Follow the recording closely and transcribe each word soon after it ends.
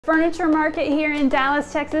Furniture market here in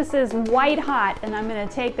Dallas, Texas is white hot, and I'm going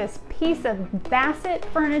to take this piece of Bassett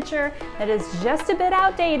furniture that is just a bit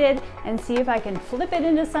outdated and see if I can flip it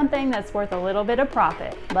into something that's worth a little bit of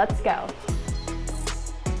profit. Let's go.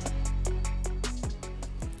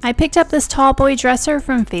 I picked up this tall boy dresser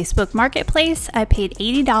from Facebook Marketplace. I paid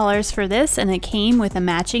 $80 for this and it came with a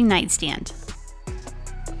matching nightstand.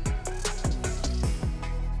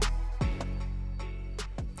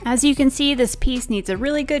 As you can see, this piece needs a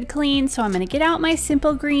really good clean, so I'm going to get out my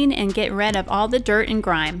simple green and get rid of all the dirt and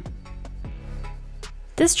grime.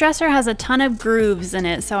 This dresser has a ton of grooves in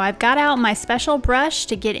it, so I've got out my special brush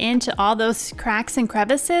to get into all those cracks and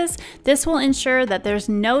crevices. This will ensure that there's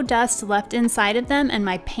no dust left inside of them and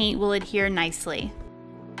my paint will adhere nicely.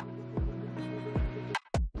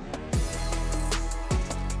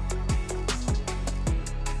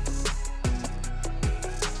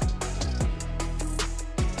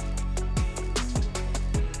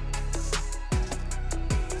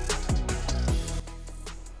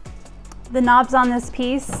 The knobs on this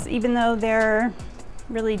piece, even though they're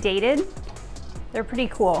really dated, they're pretty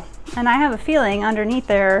cool. And I have a feeling underneath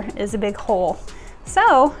there is a big hole.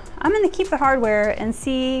 So I'm gonna keep the hardware and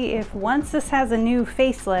see if once this has a new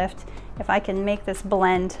facelift, if I can make this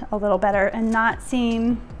blend a little better and not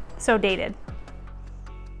seem so dated.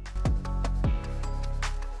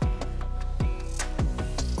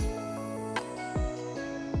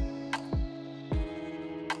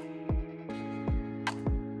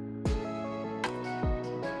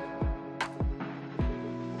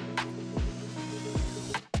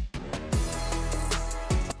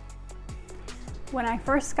 When I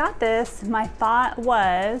first got this, my thought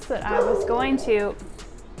was that I was going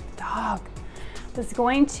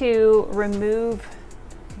to, remove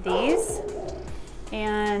these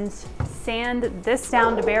and sand this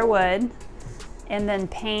down to bare wood and then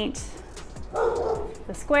paint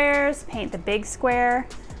the squares, paint the big square.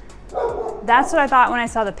 That's what I thought when I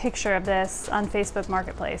saw the picture of this on Facebook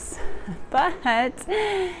Marketplace. But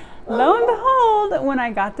lo and behold, when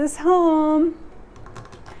I got this home,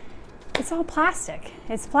 it's all plastic.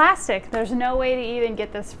 It's plastic. There's no way to even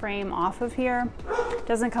get this frame off of here. It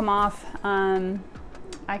doesn't come off.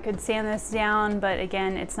 I could sand this down, but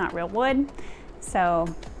again, it's not real wood. So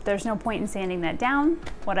there's no point in sanding that down.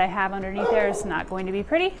 What I have underneath there is not going to be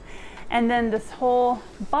pretty. And then this whole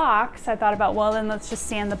box, I thought about, well, then let's just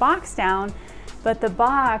sand the box down. But the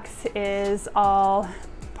box is all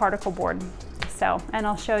particle board. So, and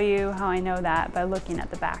I'll show you how I know that by looking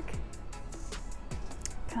at the back.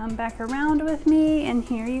 Come back around with me and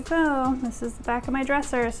here you go. This is the back of my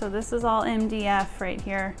dresser. So this is all MDF right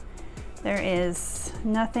here. There is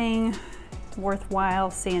nothing worthwhile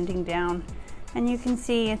sanding down. And you can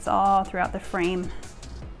see it's all throughout the frame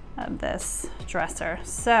of this dresser.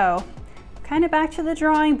 So kind of back to the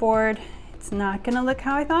drawing board. It's not gonna look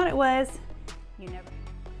how I thought it was. You never.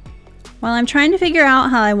 While I'm trying to figure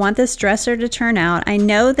out how I want this dresser to turn out, I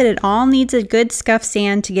know that it all needs a good scuff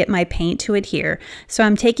sand to get my paint to adhere. So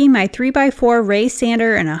I'm taking my 3x4 Ray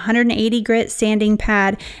sander and a 180 grit sanding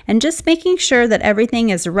pad and just making sure that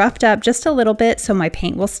everything is roughed up just a little bit so my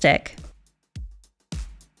paint will stick.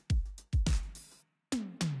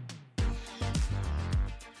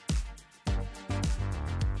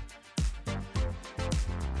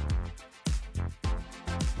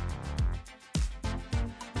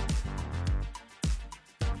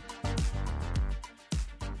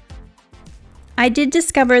 I did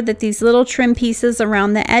discover that these little trim pieces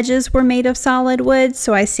around the edges were made of solid wood,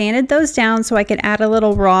 so I sanded those down so I could add a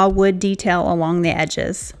little raw wood detail along the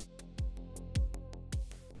edges.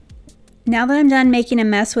 Now that I'm done making a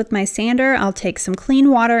mess with my sander, I'll take some clean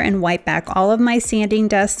water and wipe back all of my sanding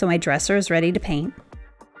dust so my dresser is ready to paint.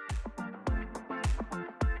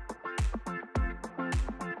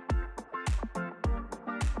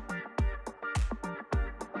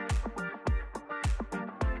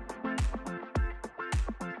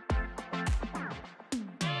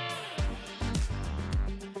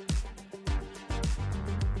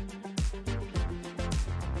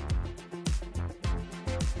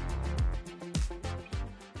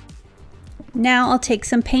 Now I'll take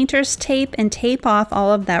some painter's tape and tape off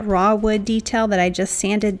all of that raw wood detail that I just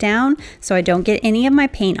sanded down so I don't get any of my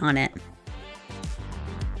paint on it.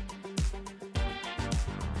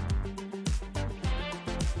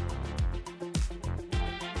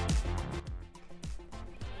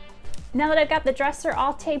 Now that I've got the dresser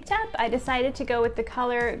all taped up, I decided to go with the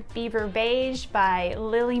color Beaver Beige by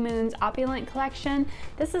Lily Moon's Opulent collection.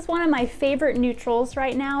 This is one of my favorite neutrals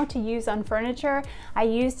right now to use on furniture. I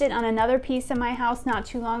used it on another piece in my house not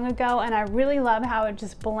too long ago, and I really love how it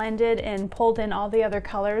just blended and pulled in all the other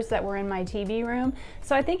colors that were in my TV room.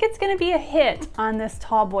 So I think it's going to be a hit on this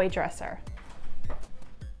tall boy dresser.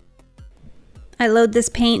 I load this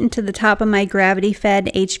paint into the top of my gravity-fed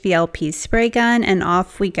HVLP spray gun and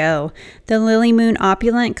off we go. The Lily Moon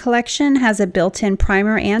Opulent collection has a built-in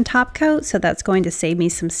primer and top coat, so that's going to save me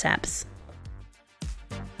some steps.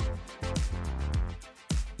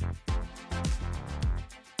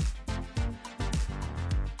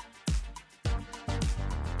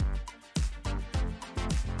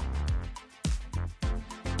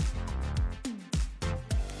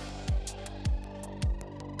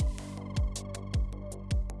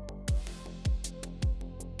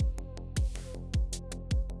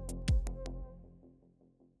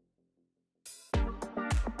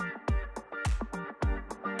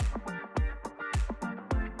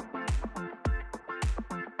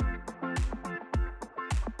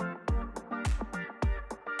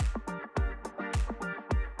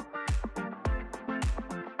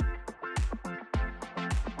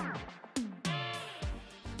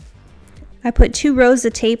 I put 2 rows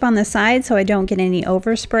of tape on the side so I don't get any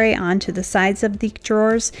overspray onto the sides of the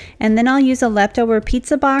drawers, and then I'll use a leftover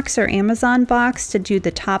pizza box or Amazon box to do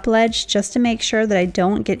the top ledge just to make sure that I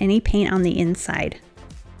don't get any paint on the inside.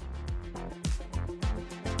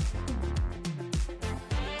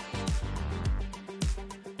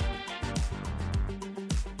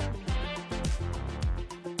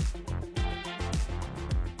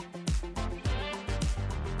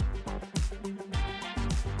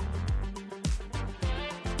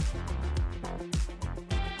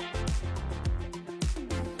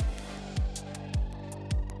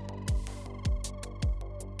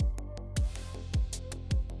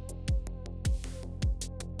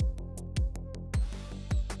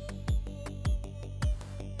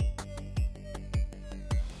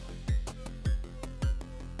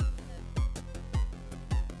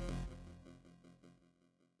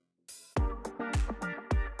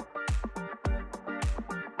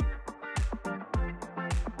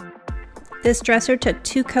 This dresser took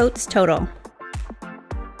 2 coats total.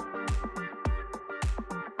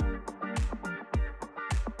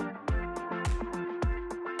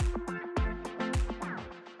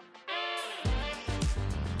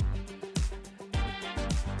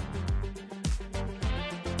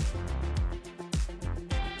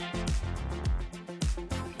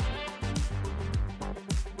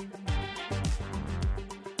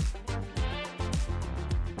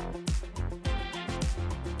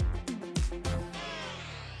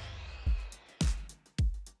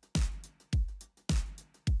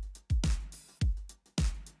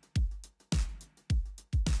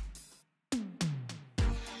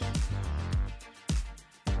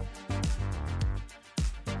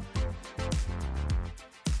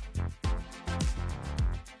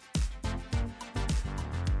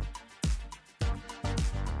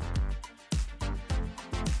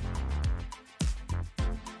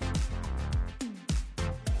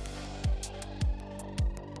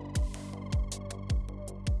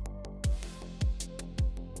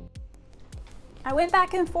 I went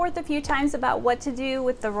back and forth a few times about what to do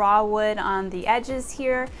with the raw wood on the edges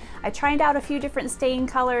here. I tried out a few different stain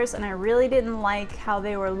colors and I really didn't like how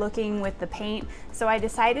they were looking with the paint, so I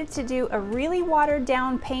decided to do a really watered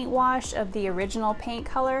down paint wash of the original paint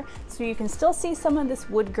color so you can still see some of this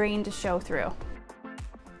wood grain to show through.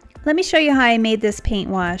 Let me show you how I made this paint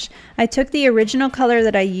wash. I took the original color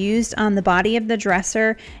that I used on the body of the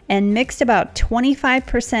dresser and mixed about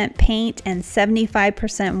 25% paint and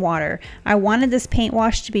 75% water. I wanted this paint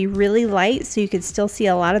wash to be really light so you could still see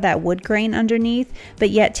a lot of that wood grain underneath,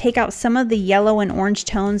 but yet take out some of the yellow and orange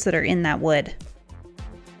tones that are in that wood.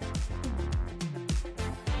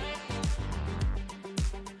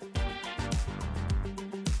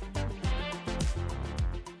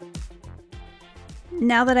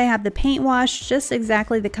 Now that I have the paint wash just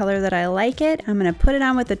exactly the color that I like it, I'm going to put it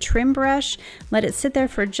on with a trim brush, let it sit there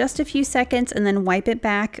for just a few seconds, and then wipe it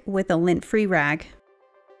back with a lint-free rag.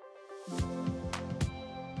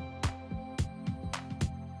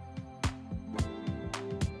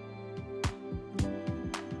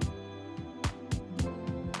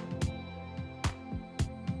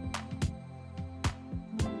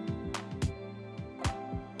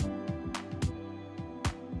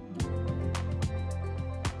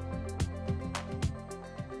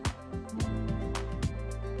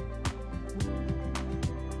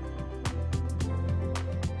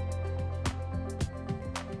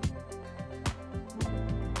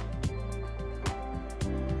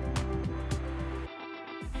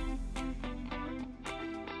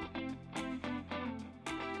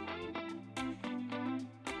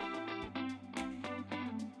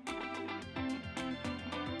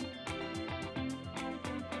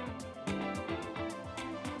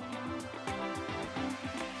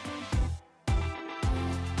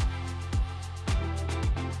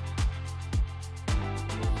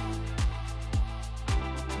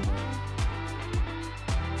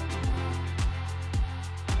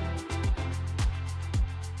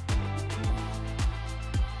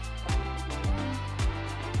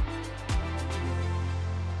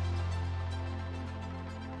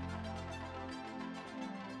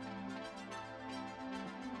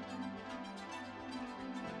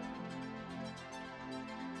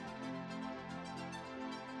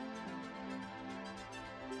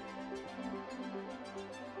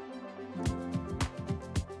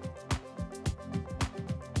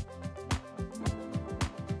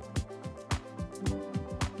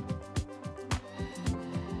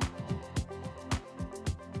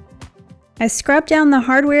 I scrubbed down the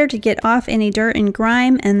hardware to get off any dirt and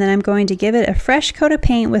grime, and then I'm going to give it a fresh coat of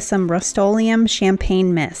paint with some Rust-Oleum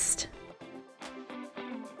Champagne Mist.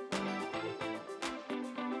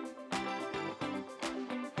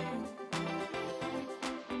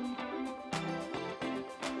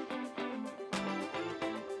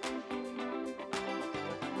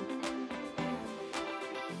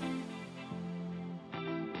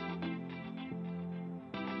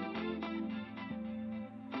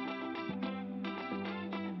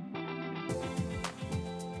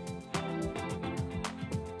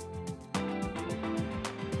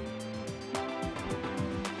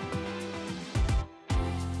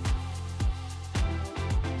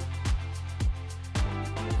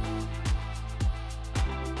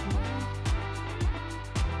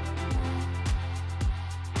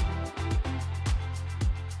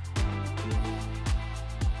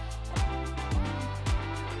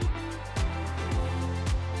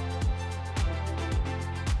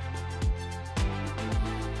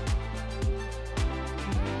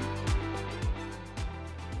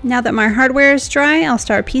 Now that my hardware is dry, I'll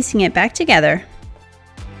start piecing it back together.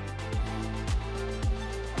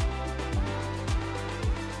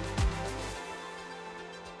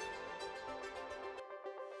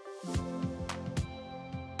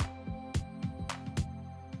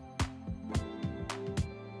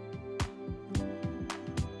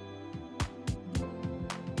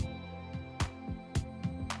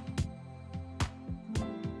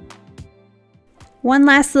 One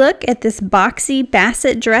last look at this boxy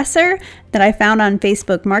Bassett dresser that I found on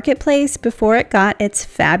Facebook Marketplace before it got its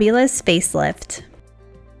fabulous facelift.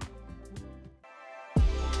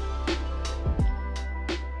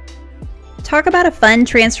 Talk about a fun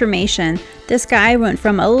transformation. This guy went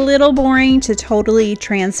from a little boring to totally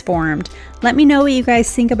transformed. Let me know what you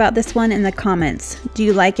guys think about this one in the comments. Do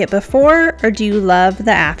you like it before or do you love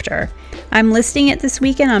the after? I'm listing it this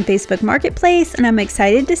weekend on Facebook Marketplace and I'm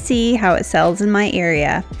excited to see how it sells in my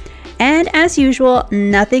area. And as usual,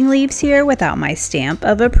 nothing leaves here without my stamp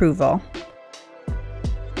of approval.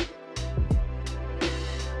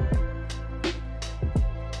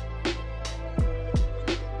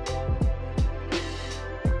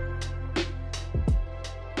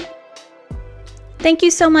 Thank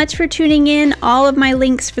you so much for tuning in. All of my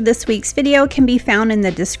links for this week's video can be found in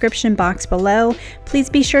the description box below. Please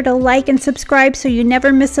be sure to like and subscribe so you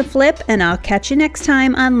never miss a flip, and I'll catch you next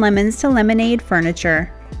time on Lemons to Lemonade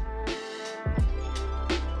Furniture.